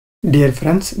Dear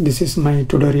friends, this is my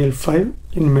tutorial 5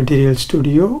 in Material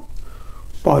Studio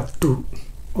part 2.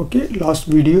 Okay, last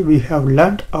video we have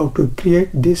learned how to create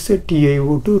this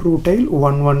TiO2 rutile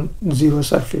 110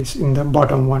 surface in the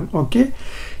bottom one. Okay,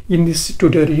 in this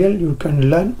tutorial you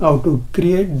can learn how to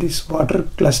create these water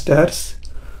clusters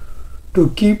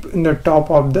to keep in the top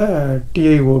of the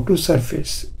TiO2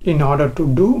 surface in order to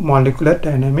do molecular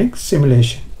dynamic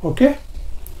simulation. Okay.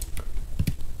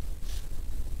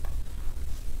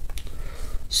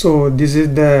 So this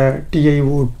is the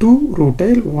TiO2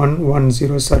 rutile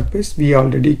 110 surface we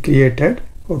already created.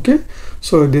 Okay,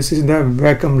 so this is the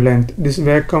vacuum length. This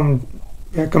vacuum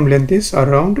length is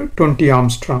around 20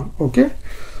 Armstrong. Okay,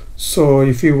 so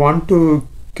if you want to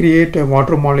create a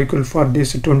water molecule for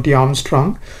this 20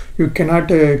 Armstrong, you cannot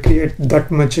create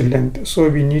that much length. So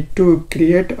we need to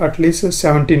create at least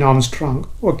 17 Armstrong.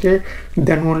 Okay,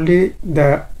 then only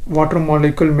the water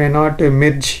molecule may not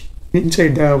merge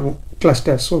inside the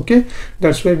clusters. Okay,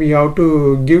 that's why we have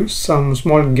to give some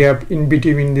small gap in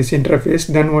between this interface,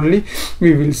 then only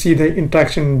we will see the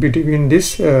interaction between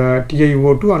this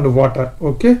TiO2 and water.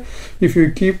 Okay, if you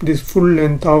keep this full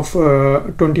length of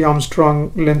 20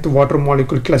 Armstrong length water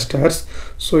molecule clusters,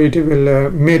 so it will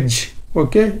merge.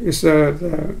 Okay,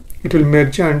 it will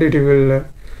merge and it will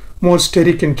more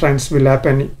steric interactions will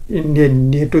happen in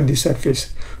near to the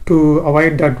surface. To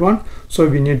avoid that one, so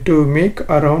we need to make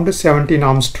around 17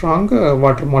 Armstrong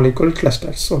water molecule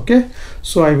clusters. Okay,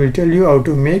 so I will tell you how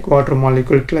to make water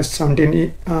molecule cluster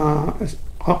 17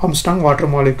 Armstrong water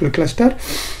molecule cluster,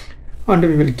 and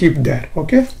we will keep there.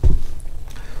 Okay,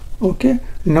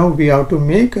 now we have to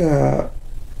make a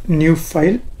new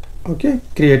file. Okay,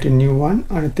 create a new one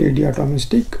and 3D atomic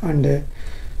stick and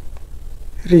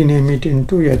rename it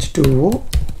into H2O.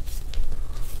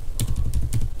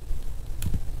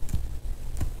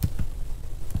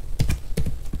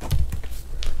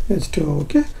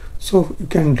 Okay, so you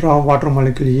can draw water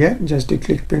molecule here. Just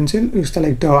click pencil, you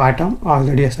select the atom.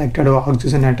 Already selected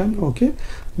oxygen atom. Okay,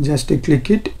 just click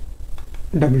it,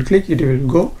 double click, it will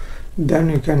go. Then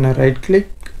you can right click,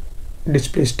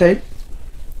 display style,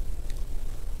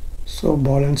 so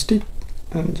ball and stick,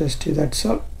 and just that's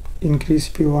all. Increase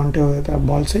if you want the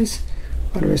ball size,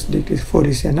 otherwise decrease. 4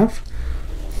 is enough.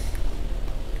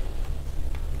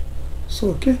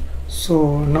 So okay,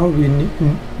 so now we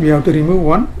have to remove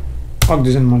one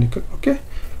oxygen molecule. Okay,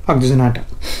 oxygen atom.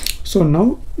 So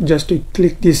now just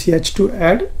click this H to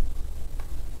add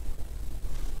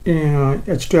to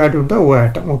the O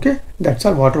atom. Okay, that's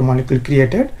our water molecule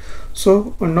created.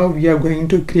 So now we are going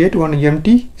to create one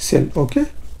empty cell. Okay,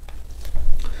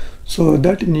 so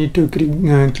that need to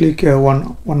click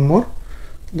one more,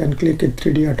 then click a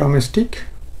 3D atomic stick.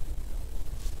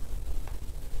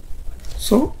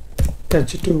 So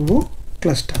H2O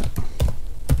cluster,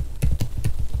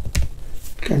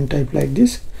 can type like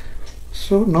this.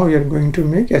 So now we are going to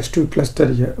make H2 cluster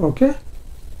here. Okay,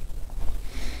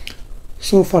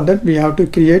 so for that we have to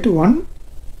create one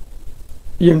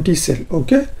empty cell.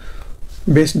 Okay,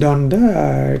 based on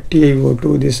the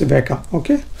TiO2 this vacuum.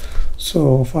 Okay,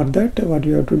 so for that what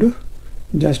you have to do,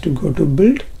 just to go to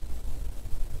build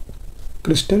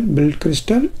crystal.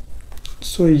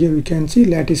 So here we can see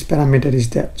lattice parameter is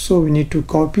there, so we need to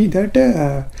copy that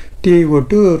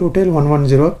TiO2 rutile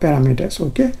 110 parameters.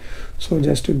 Okay, so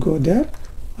just to go there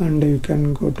and you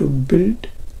can go to build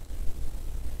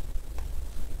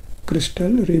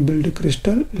crystal, rebuild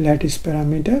crystal, lattice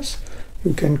parameters.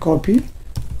 You can copy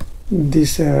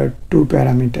these two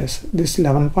parameters, this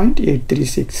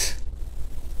 11.836.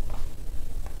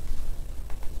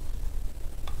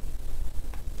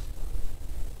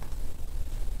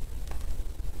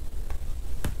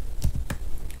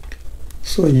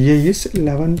 So here is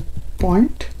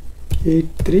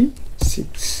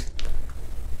 11.836.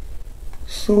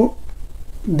 So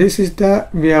this is the,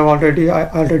 we have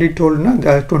already told now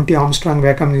the 20 Armstrong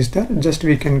vacuum is there. Just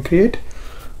we can create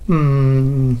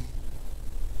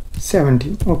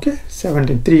 17. Okay,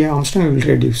 3 Armstrong will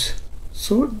reduce.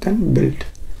 So then build.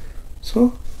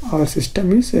 So our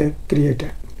system is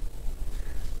created,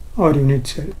 our unit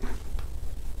cell.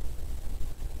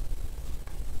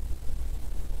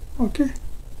 Okay,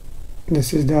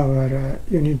 this is our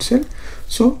unit cell.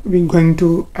 So we're going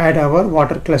to add our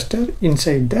water cluster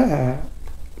inside the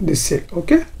this cell.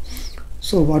 Okay,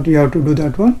 so what we have to do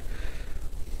that one,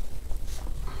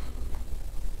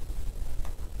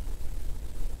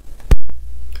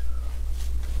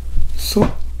 so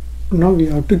now we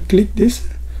have to click this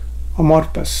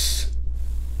amorphous.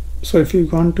 So if you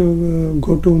want to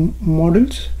go to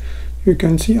models, you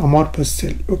can see amorphous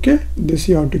cell. Okay, this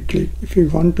you have to click. If you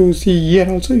want to see here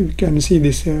also, you can see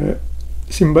this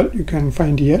symbol you can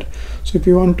find here. So if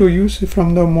you want to use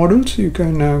from the modules, you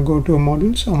can go to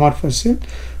modules, amorphous cell,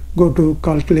 go to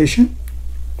calculation,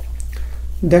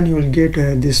 then you will get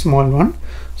this small one.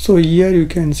 So here you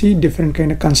can see different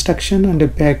kind of construction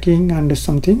and packing and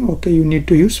something. Okay, you need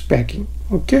to use packing.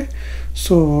 Okay,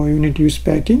 so you need to use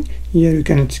packing. Here you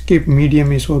can skip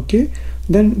medium is okay.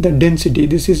 Then the density,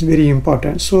 this is very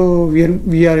important. So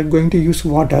we are going to use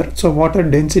water, so water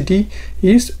density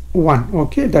is 1.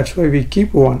 Okay, that's why we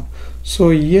keep 1. So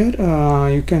here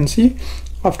you can see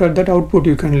after that output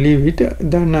you can leave it,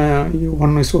 then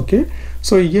 1 is okay.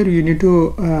 So here you need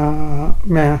to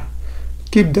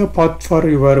keep the path for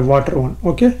your water one.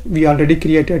 Okay, we already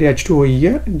created H2O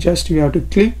here, just you have to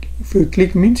click. If you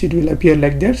click means it will appear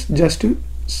like that, just to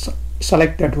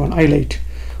select that one, highlight.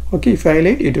 Okay, if I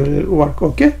highlight it will work.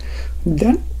 Okay,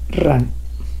 then run.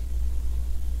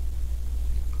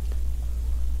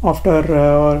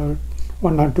 After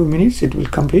 1 or 2 minutes it will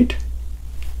complete.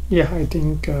 Yeah, I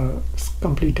think it's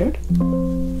completed.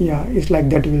 Yeah, it's like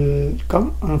that will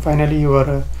come, and finally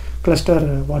your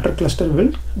cluster, water cluster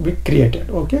will be created.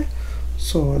 Okay,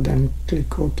 so then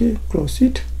click OK, close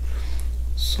it.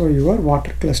 So your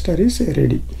water cluster is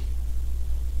ready.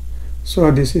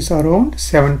 So this is around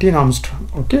 17 Armstrong.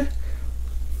 Okay,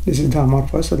 this is the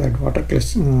amorphous, so that water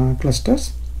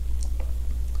clusters.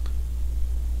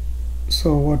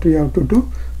 So what we have to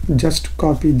do, just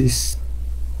copy this.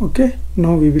 Okay,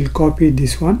 now we will copy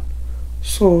this one.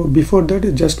 So before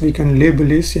that, just we can label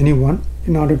this anyone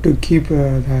in order to keep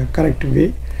the correct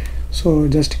way. So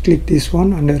just click this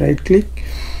one and right click,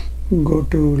 go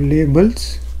to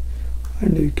labels,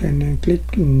 and you can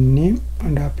click name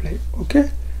and apply.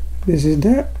 Okay, this is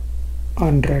the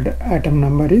 100, atom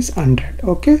number is 100.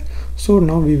 Okay, so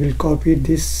now we will copy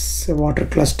this water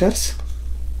clusters,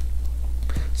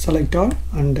 select all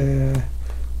and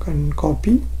can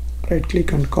copy, right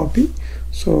click and copy.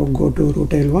 So go to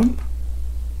rutile 1,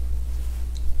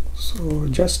 so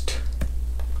just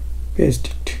paste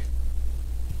it.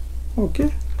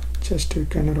 Okay, just you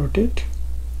can rotate.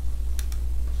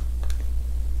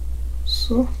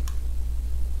 So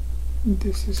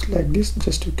this is like this,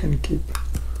 just you can keep.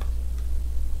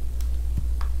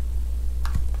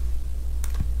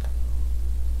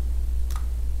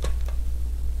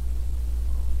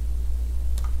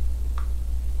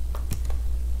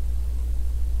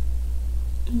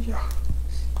 Yeah,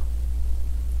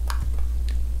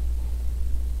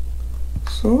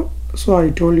 so I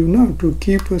told you now to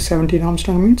keep 17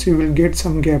 Armstrong means you will get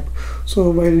some gap. So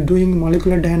while doing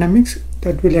molecular dynamics,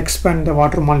 that will expand the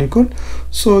water molecule,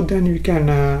 so then you can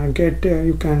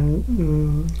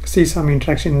see some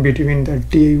interaction between the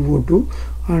TiO2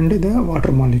 and the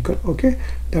water molecule. Okay,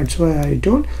 that's why I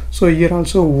told. So here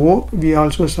also O, we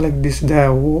also select this, the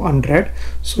O100.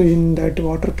 So in that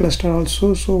water cluster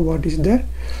also, so what is that?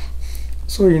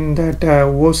 So in that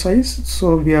O size,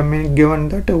 so we are given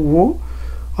that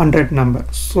O100 number.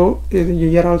 So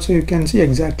here also you can see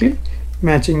exactly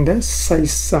matching the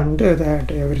size and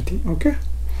that everything. Okay,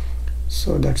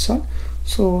 so that's all.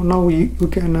 So now you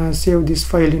can save this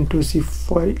file into zip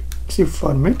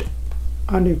format,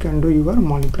 and you can do your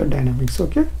molecular dynamics.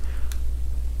 Okay,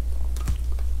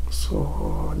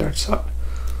 so that's all.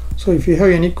 So if you have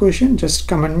any question, just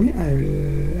comment me, I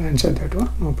will answer that one,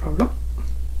 no problem.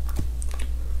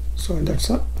 So that's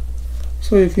all.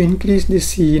 So if you increase this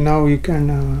C, now you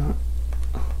can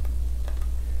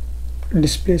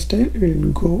display style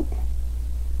will go,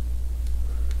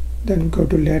 then go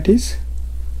to lattice,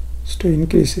 to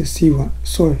increase C1.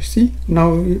 So see,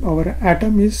 now our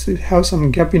atom is have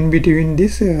some gap in between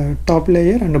this top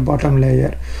layer and the bottom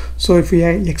layer. So if we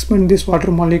expand this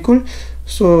water molecule,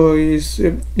 so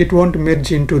it won't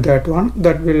merge into that one,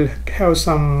 that will have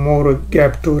some more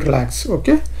gap to relax.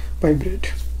 Okay,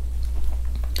 vibrate.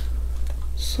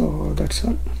 So that's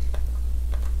all.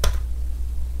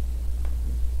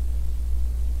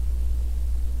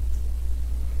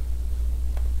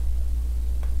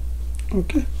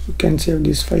 Okay, you can save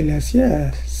this file as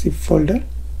a zip folder.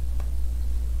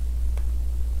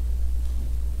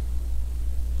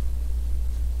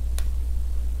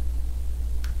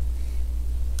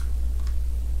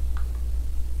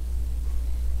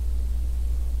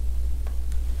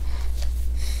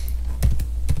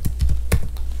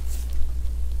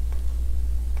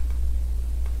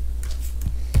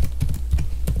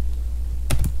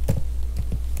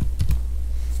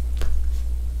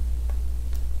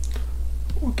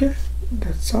 Okay,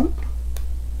 that's all.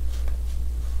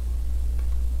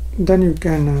 Then you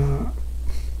can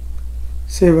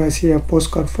save as a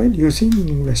postcard file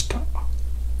using Vesta.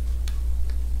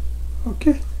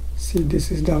 Okay, see,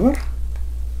 this is our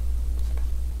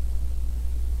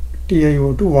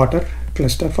TiO2 water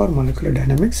cluster for molecular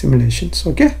dynamic simulations.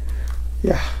 Okay,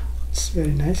 yeah, it's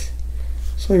very nice.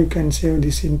 So you can save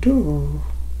this into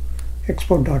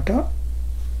export data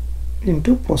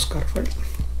into postcard file.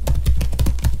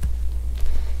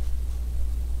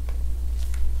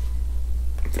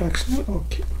 Fractional,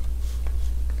 okay.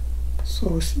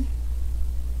 So see,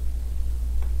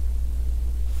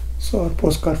 so our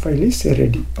postcard file is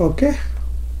ready. Okay,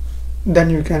 then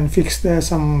you can fix the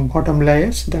some bottom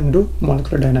layers, then do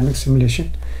molecular dynamic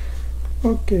simulation.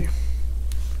 Okay,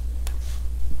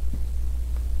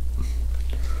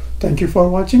 thank you for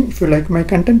watching. If you like my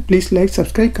content, please like,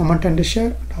 subscribe, comment and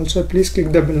share. Also please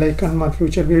click the bell icon for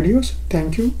future videos.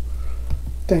 Thank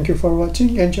you for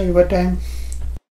watching. Enjoy your time.